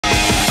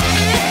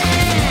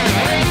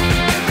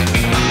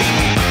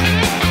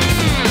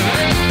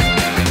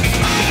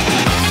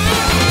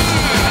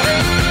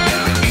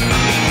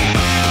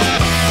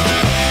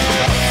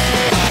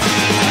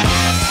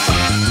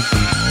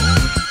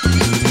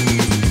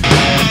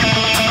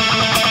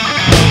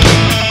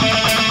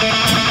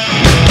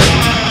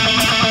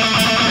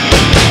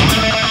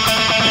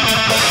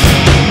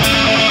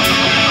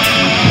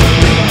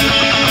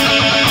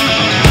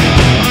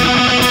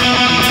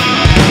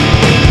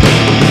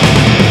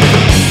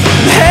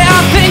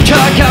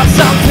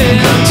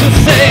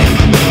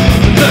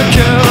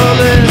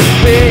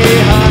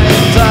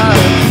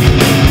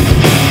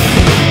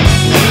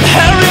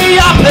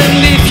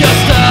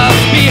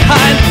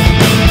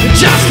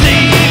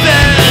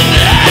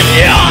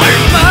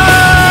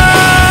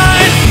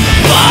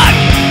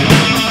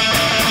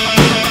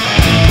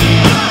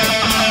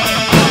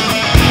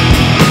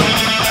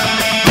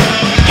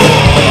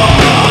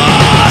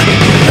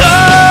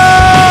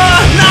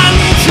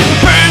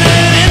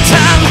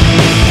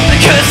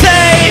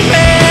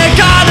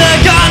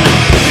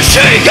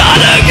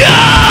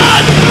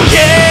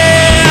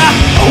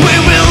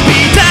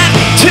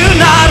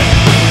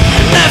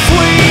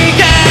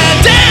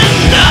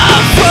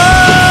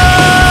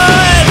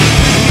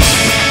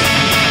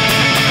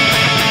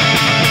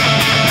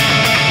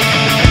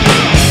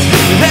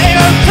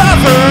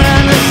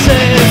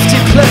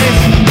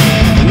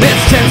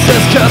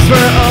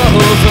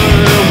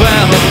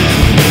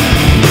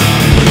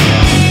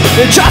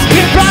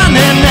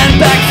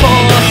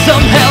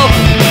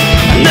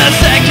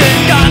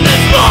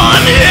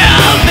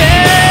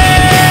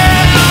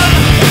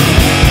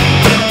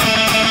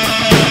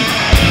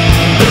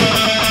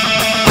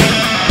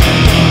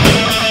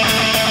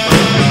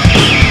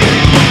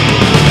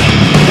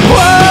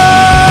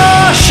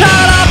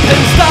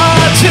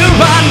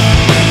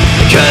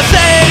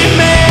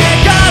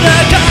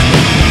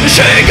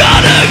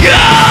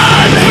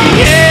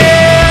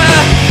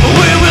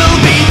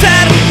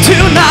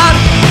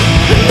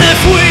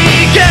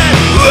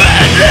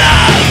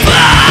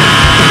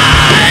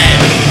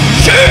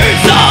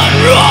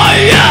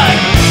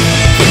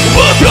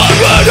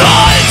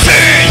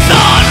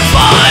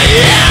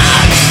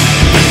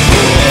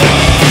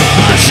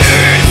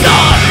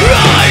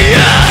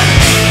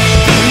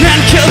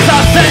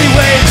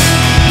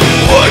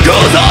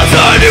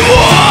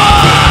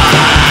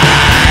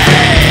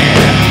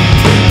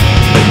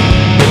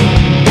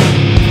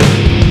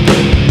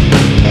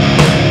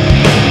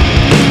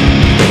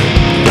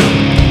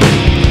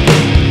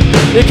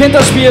Ihr kennt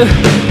das Spiel.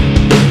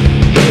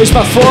 Ich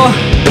mach vor,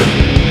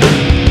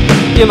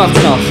 ihr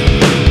macht's nach.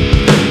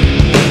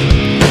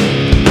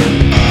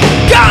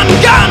 Gun,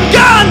 gun,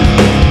 gun!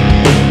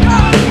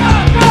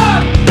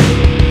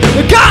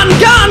 Gun,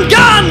 gun,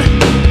 gun!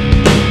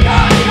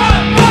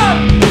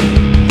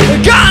 Gun, gun,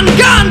 gun! Gun,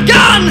 gun,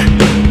 gun!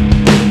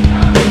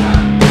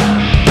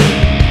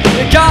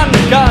 Gun,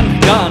 gun,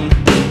 gun!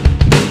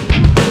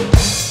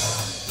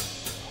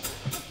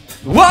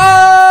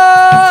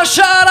 Whoa,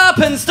 shut up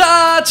and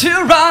start to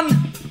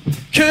run.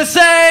 'Cause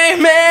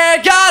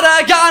Amy got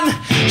a gun.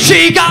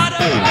 She got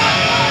a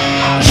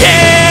gun.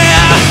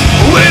 Yeah,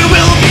 we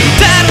will